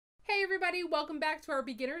everybody, welcome back to our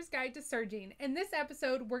beginner's guide to serging. In this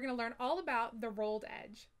episode, we're going to learn all about the rolled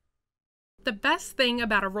edge. The best thing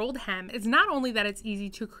about a rolled hem is not only that it's easy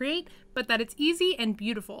to create, but that it's easy and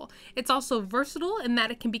beautiful. It's also versatile in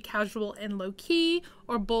that it can be casual and low-key,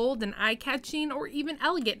 or bold and eye-catching, or even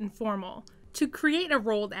elegant and formal. To create a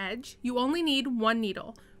rolled edge, you only need one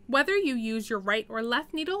needle. Whether you use your right or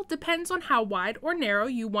left needle depends on how wide or narrow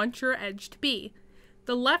you want your edge to be.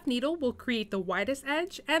 The left needle will create the widest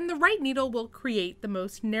edge, and the right needle will create the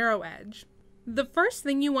most narrow edge. The first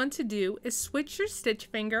thing you want to do is switch your stitch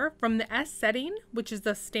finger from the S setting, which is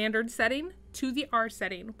the standard setting, to the R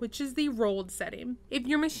setting, which is the rolled setting. If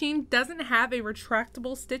your machine doesn't have a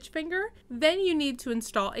retractable stitch finger, then you need to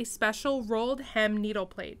install a special rolled hem needle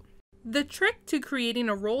plate. The trick to creating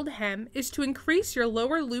a rolled hem is to increase your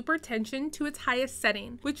lower looper tension to its highest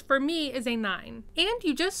setting, which for me is a 9. And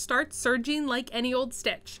you just start serging like any old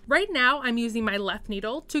stitch. Right now I'm using my left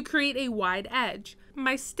needle to create a wide edge.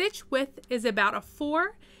 My stitch width is about a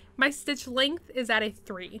 4, my stitch length is at a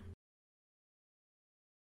 3.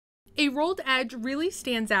 A rolled edge really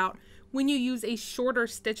stands out when you use a shorter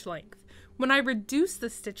stitch length. When I reduce the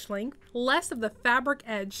stitch length, less of the fabric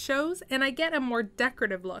edge shows and I get a more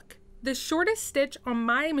decorative look. The shortest stitch on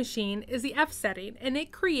my machine is the F setting, and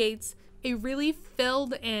it creates a really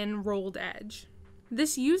filled in rolled edge.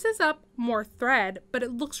 This uses up more thread, but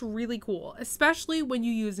it looks really cool, especially when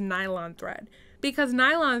you use nylon thread. Because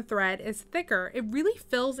nylon thread is thicker, it really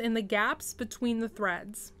fills in the gaps between the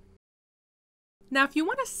threads. Now, if you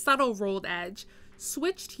want a subtle rolled edge,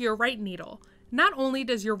 switch to your right needle. Not only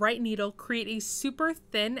does your right needle create a super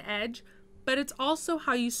thin edge, but it's also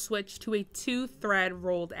how you switch to a 2-thread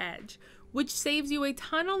rolled edge, which saves you a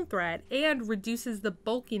ton on thread and reduces the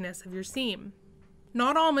bulkiness of your seam.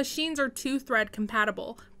 Not all machines are 2-thread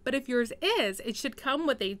compatible, but if yours is, it should come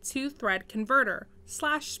with a 2-thread converter /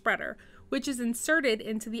 spreader, which is inserted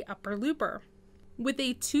into the upper looper. With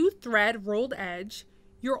a 2-thread rolled edge,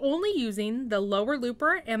 you're only using the lower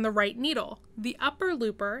looper and the right needle. The upper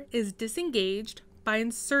looper is disengaged by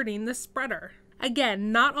inserting the spreader.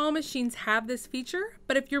 Again, not all machines have this feature,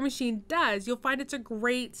 but if your machine does, you'll find it's a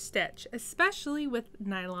great stitch, especially with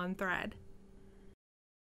nylon thread.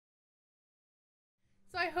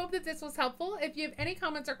 So I hope that this was helpful. If you have any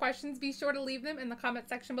comments or questions, be sure to leave them in the comment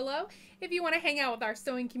section below. If you want to hang out with our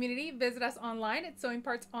sewing community, visit us online at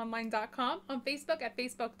sewingpartsonline.com, on Facebook at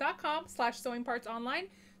facebook.com/sewingpartsonline,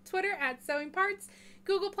 Twitter at sewingparts,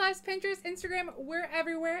 Google+, Pinterest, Instagram, we're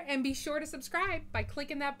everywhere, and be sure to subscribe by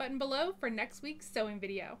clicking that button below for next week's sewing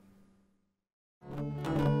video.